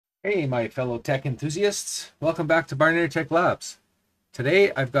Hey, my fellow tech enthusiasts. Welcome back to Binary Tech Labs.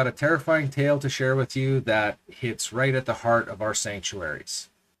 Today, I've got a terrifying tale to share with you that hits right at the heart of our sanctuaries,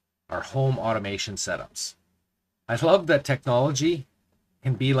 our home automation setups. I love that technology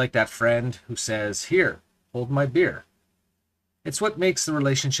can be like that friend who says, "Here, hold my beer." It's what makes the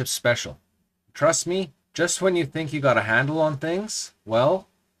relationship special. Trust me, just when you think you got a handle on things, well,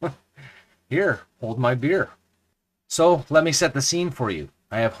 here, hold my beer. So let me set the scene for you.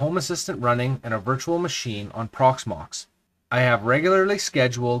 I have Home Assistant running and a virtual machine on Proxmox. I have regularly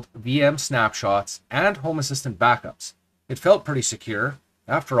scheduled VM snapshots and Home Assistant backups. It felt pretty secure.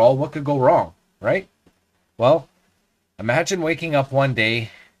 After all, what could go wrong, right? Well, imagine waking up one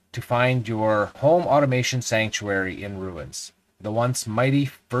day to find your home automation sanctuary in ruins. The once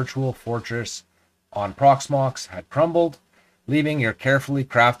mighty virtual fortress on Proxmox had crumbled, leaving your carefully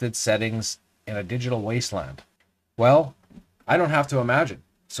crafted settings in a digital wasteland. Well, I don't have to imagine.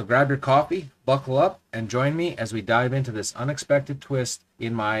 So grab your coffee, buckle up, and join me as we dive into this unexpected twist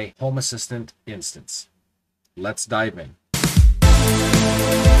in my Home Assistant instance. Let's dive in.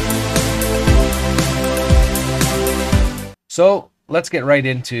 So let's get right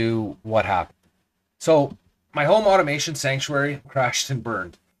into what happened. So my home automation sanctuary crashed and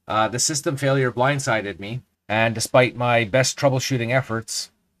burned. The system failure blindsided me, and despite my best troubleshooting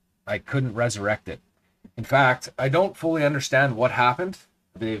efforts, I couldn't resurrect it. In fact, I don't fully understand what happened.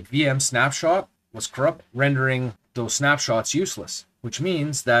 The VM snapshot was corrupt, rendering those snapshots useless, which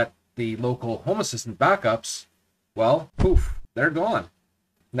means that the local Home Assistant backups, well, poof, they're gone.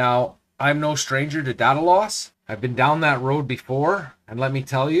 Now, I'm no stranger to data loss. I've been down that road before, and let me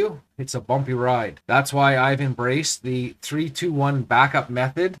tell you, it's a bumpy ride. That's why I've embraced the 3-2-1 backup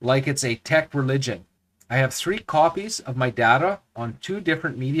method like it's a tech religion. I have 3 copies of my data on 2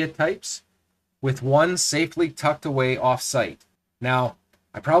 different media types, with one safely tucked away off-site. Now,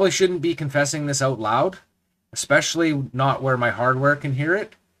 I probably shouldn't be confessing this out loud, especially not where my hardware can hear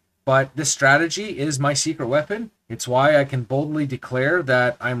it, but this strategy is my secret weapon. It's why I can boldly declare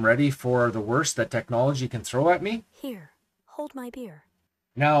that I'm ready for the worst that technology can throw at me. Here, hold my beer.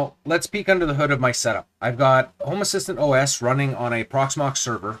 Now, let's peek under the hood of my setup. I've got Home Assistant OS running on a Proxmox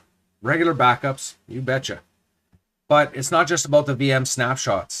server, regular backups, you betcha. But it's not just about the VM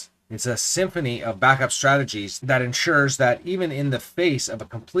snapshots. It's a symphony of backup strategies that ensures that even in the face of a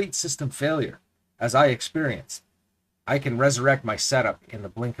complete system failure, as I experienced, I can resurrect my setup in the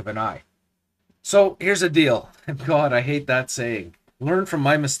blink of an eye. So here's the deal. And God, I hate that saying. Learn from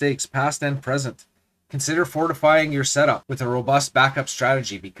my mistakes, past and present. Consider fortifying your setup with a robust backup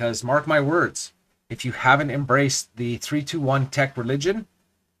strategy because, mark my words, if you haven't embraced the 3-2-1 tech religion,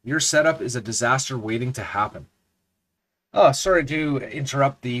 your setup is a disaster waiting to happen. Oh, sorry to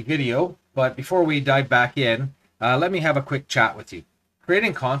interrupt the video, but before we dive back in, let me have a quick chat with you.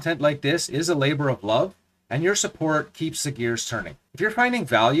 Creating content like this is a labor of love, and your support keeps the gears turning. If you're finding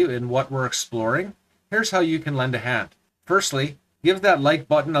value in what we're exploring, here's how you can lend a hand. Firstly, give that like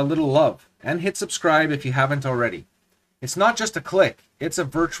button a little love, and hit subscribe if you haven't already. It's not just a click, it's a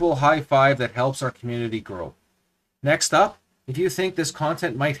virtual high five that helps our community grow. Next up, if you think this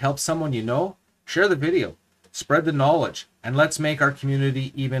content might help someone you know, share the video. Spread the knowledge, and let's make our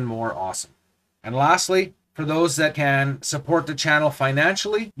community even more awesome. And lastly, for those that can support the channel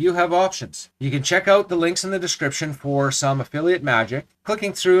financially, you have options. You can check out the links in the description for some affiliate magic.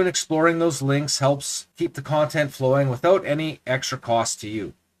 Clicking through and exploring those links helps keep the content flowing without any extra cost to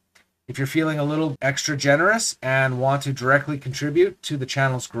you. If you're feeling a little extra generous and want to directly contribute to the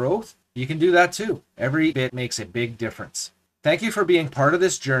channel's growth, you can do that too. Every bit makes a big difference. Thank you for being part of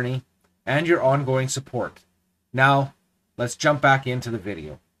this journey and your ongoing support. Now, let's jump back into the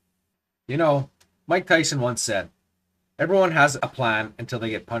video. You know, Mike Tyson once said, everyone has a plan until they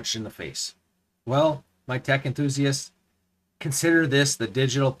get punched in the face. Well, my tech enthusiasts, consider this the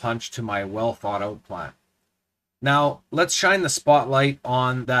digital punch to my well thought out plan. Now, let's shine the spotlight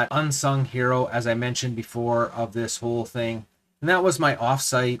on that unsung hero, as I mentioned before, of this whole thing. And that was my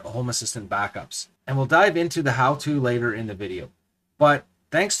offsite Home Assistant backups. And we'll dive into the how-to later in the video. But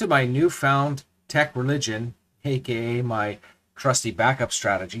thanks to my newfound tech religion, aka my trusty backup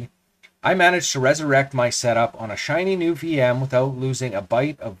strategy, I managed to resurrect my setup on a shiny new VM without losing a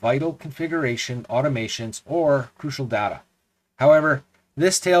byte of vital configuration, automations, or crucial data. However,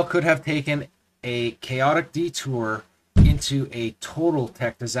 this tale could have taken a chaotic detour into a total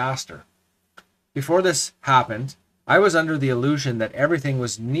tech disaster. Before this happened, I was under the illusion that everything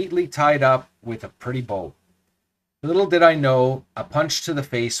was neatly tied up with a pretty bow. Little did I know, a punch to the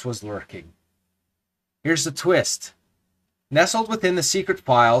face was lurking. Here's the twist. Nestled within the secret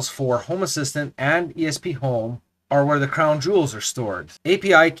files for Home Assistant and ESP Home are where the crown jewels are stored,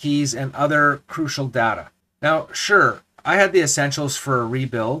 API keys and other crucial data. Now, sure, I had the essentials for a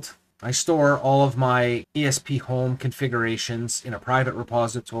rebuild. I store all of my ESP home configurations in a private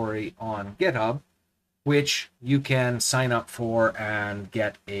repository on GitHub, which you can sign up for and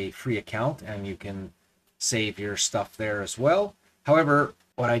get a free account, and you can save your stuff there as well. However,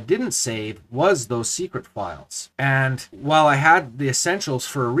 what I didn't save was those secret files. And while I had the essentials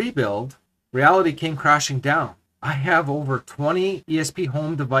for a rebuild, reality came crashing down. I have over 20 ESP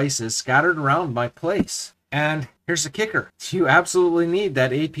home devices scattered around my place. And here's the kicker. You absolutely need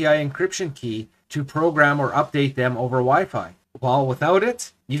that API encryption key to program or update them over Wi-Fi. Well, without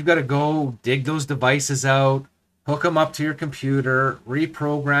it, you've got to go dig those devices out, hook them up to your computer,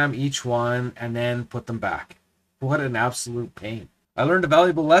 reprogram each one, and then put them back. What an absolute pain. I learned a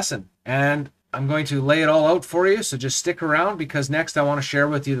valuable lesson, and I'm going to lay it all out for you, so just stick around, because next I want to share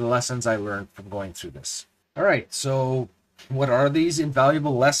with you the lessons I learned from going through this. All right, so what are these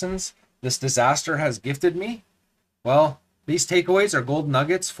invaluable lessons this disaster has gifted me? Well, these takeaways are gold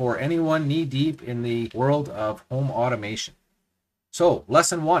nuggets for anyone knee-deep in the world of home automation. So,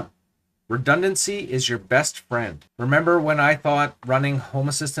 lesson 1. Redundancy is your best friend. Remember when I thought running Home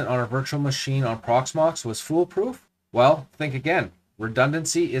Assistant on a virtual machine on Proxmox was foolproof? Well, think again.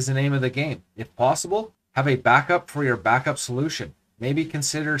 Redundancy is the name of the game. If possible, have a backup for your backup solution. Maybe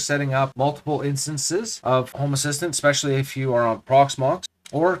consider setting up multiple instances of Home Assistant, especially if you are on Proxmox,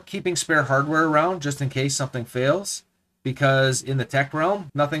 or keeping spare hardware around just in case something fails. Because in the tech realm,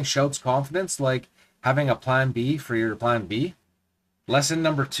 nothing shouts confidence like having a plan B for your plan B. Lesson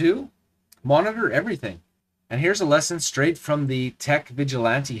number 2, monitor everything. And here's a lesson straight from the Tech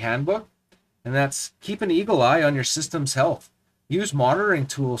Vigilante Handbook, and that's keep an eagle eye on your system's health. Use monitoring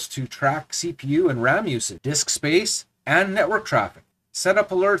tools to track CPU and RAM usage, disk space, and network traffic. Set up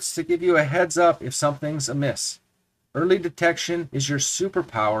alerts to give you a heads up if something's amiss. Early detection is your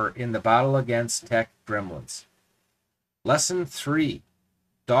superpower in the battle against tech gremlins. Lesson 3,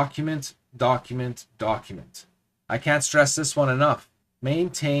 document, document, document. I can't stress this one enough.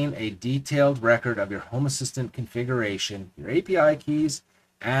 Maintain a detailed record of your Home Assistant configuration, your API keys,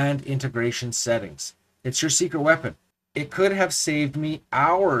 and integration settings. It's your secret weapon. It could have saved me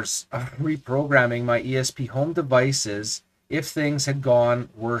hours of reprogramming my ESP home devices if things had gone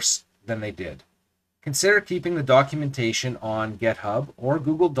worse than they did. Consider keeping the documentation on GitHub or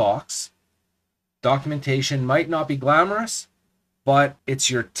Google Docs. Documentation might not be glamorous, but it's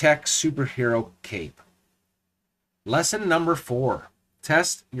your tech superhero cape. Lesson number 4.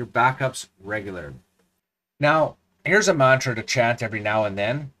 Test your backups regularly. Now, here's a mantra to chant every now and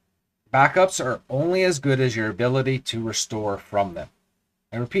then. Backups are only as good as your ability to restore from them.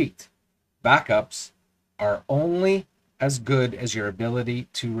 I repeat, backups are only as good as your ability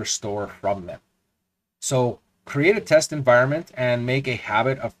to restore from them. So create a test environment and make a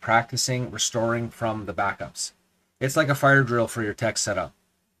habit of practicing restoring from the backups. It's like a fire drill for your tech setup.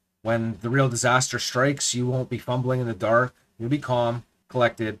 When the real disaster strikes, you won't be fumbling in the dark. You'll be calm,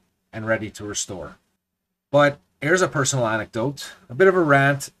 collected, and ready to restore. But here's a personal anecdote, a bit of a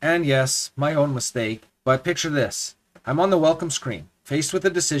rant, and yes, my own mistake, but picture this. I'm on the welcome screen, faced with a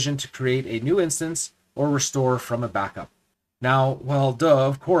decision to create a new instance or restore from a backup. Now, well, duh,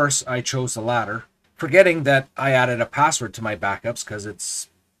 of course, I chose the latter, forgetting that I added a password to my backups because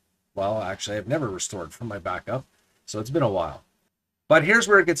actually, I've never restored from my backup, so it's been a while. But here's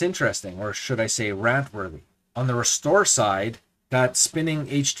where it gets interesting, or should I say rant-worthy. On the restore side, that spinning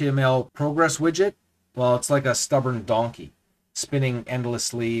HTML progress widget, well, it's like a stubborn donkey, spinning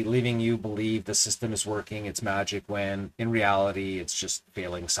endlessly, leaving you believe the system is working, it's magic, when in reality, it's just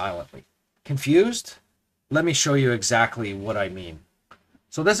failing silently. Confused? Let me show you exactly what I mean.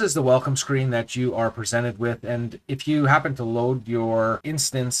 So this is the welcome screen that you are presented with, and if you happen to load your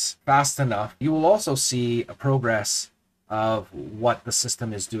instance fast enough, you will also see a progress of what the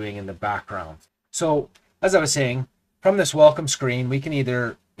system is doing in the background. So, as I was saying, from this welcome screen, we can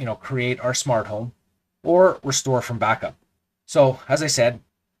either, create our smart home or restore from backup. So, as I said,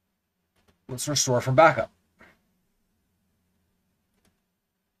 let's restore from backup.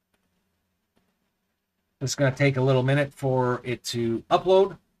 It's going to take a little minute for it to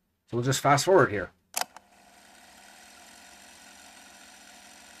upload, so we'll just fast forward here.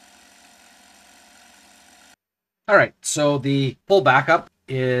 All right, so the full backup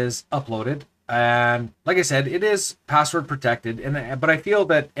is uploaded, and like I said, it is password protected, but I feel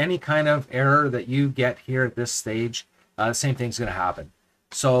that any kind of error that you get here at this stage, the same thing's going to happen.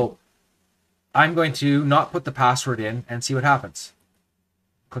 So I'm going to not put the password in and see what happens.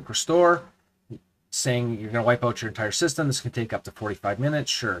 Click restore, saying you're going to wipe out your entire system. This can take up to 45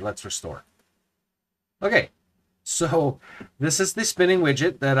 minutes. Sure, let's restore. Okay, So this is the spinning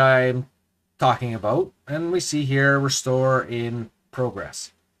widget that I'm talking about. And we see here restore in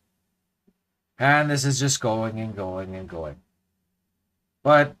progress. And this is just going and going and going.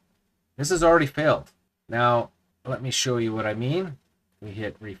 But this has already failed. Now, let me show you what I mean. We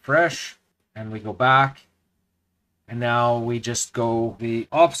hit refresh and we go back. And now we just go the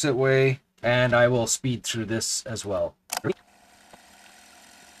opposite way. And I will speed through this as well.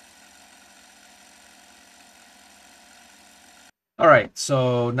 All right,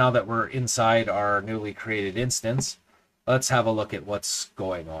 so now that we're inside our newly created instance, let's have a look at what's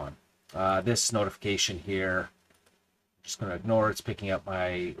going on. This notification here, I'm just going to ignore. It's picking up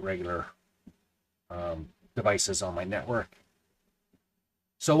my regular devices on my network.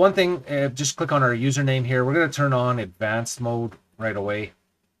 So one thing, just click on our username here. We're going to turn on advanced mode right away.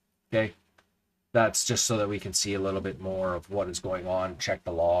 Okay, that's just so that we can see a little bit more of what is going on, check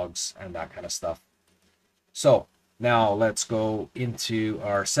the logs and that kind of stuff. So now let's go into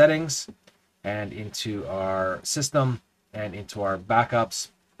our settings and into our system and into our backups.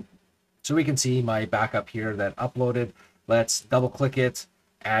 So we can see my backup here that uploaded. Let's double click it.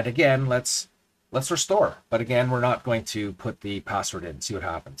 And again, let's restore. But again, we're not going to put the password in. See what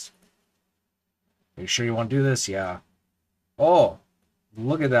happens. Are you sure you want to do this? Yeah. Oh,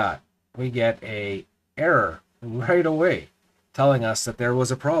 look at that. We get a error right away telling us that there was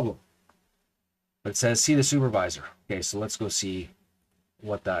a problem. But it says see the supervisor. Okay, so let's go see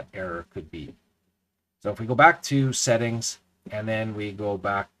what that error could be. So if we go back to settings and then we go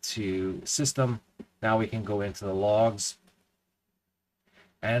back to system, now we can go into the logs.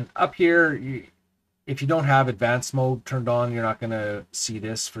 And up here, if you don't have advanced mode turned on, you're not going to see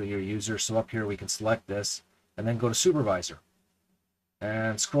this for your user. So up here we can select this and then go to supervisor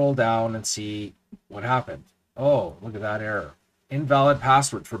and scroll down and see what happened. Oh, look at that error. Invalid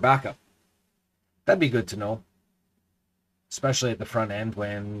password for backup. That'd be good to know, especially at the front end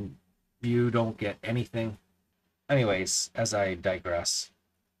when you don't get anything. Anyways, as I digress.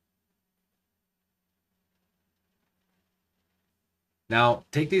 Now,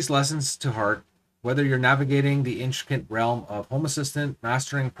 take these lessons to heart, whether you're navigating the intricate realm of Home Assistant,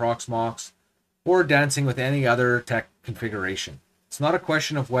 mastering Proxmox, or dancing with any other tech configuration. It's not a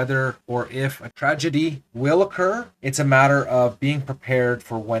question of whether or if a tragedy will occur. It's a matter of being prepared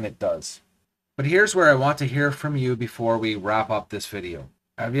for when it does. But here's where I want to hear from you before we wrap up this video.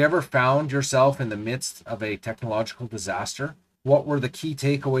 Have you ever found yourself in the midst of a technological disaster? What were the key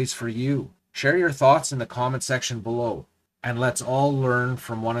takeaways for you? Share your thoughts in the comment section below, and let's all learn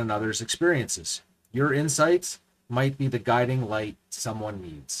from one another's experiences. Your insights might be the guiding light someone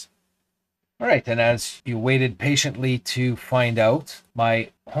needs. All right, and as you waited patiently to find out, my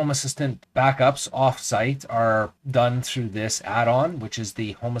Home Assistant backups off-site are done through this add-on, which is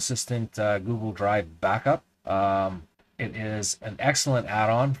the Home Assistant Google Drive Backup. It is an excellent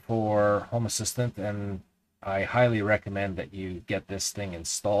add-on for Home Assistant, and I highly recommend that you get this thing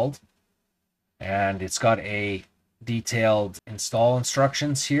installed. And it's got a detailed install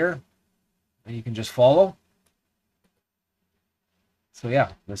instructions here that you can just follow. So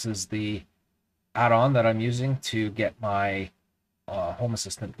yeah, this is the add-on that I'm using to get my Home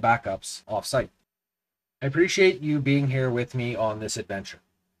Assistant backups off-site. I appreciate you being here with me on this adventure.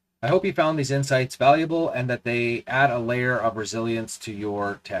 I hope you found these insights valuable and that they add a layer of resilience to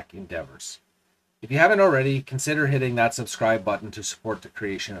your tech endeavors. If you haven't already, consider hitting that subscribe button to support the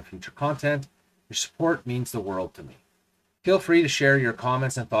creation of future content. Your support means the world to me. Feel free to share your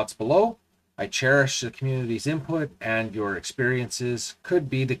comments and thoughts below. I cherish the community's input, and your experiences could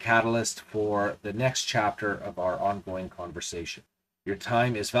be the catalyst for the next chapter of our ongoing conversation. Your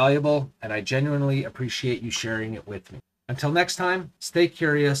time is valuable, and I genuinely appreciate you sharing it with me. Until next time, stay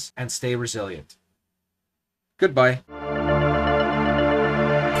curious and stay resilient. Goodbye.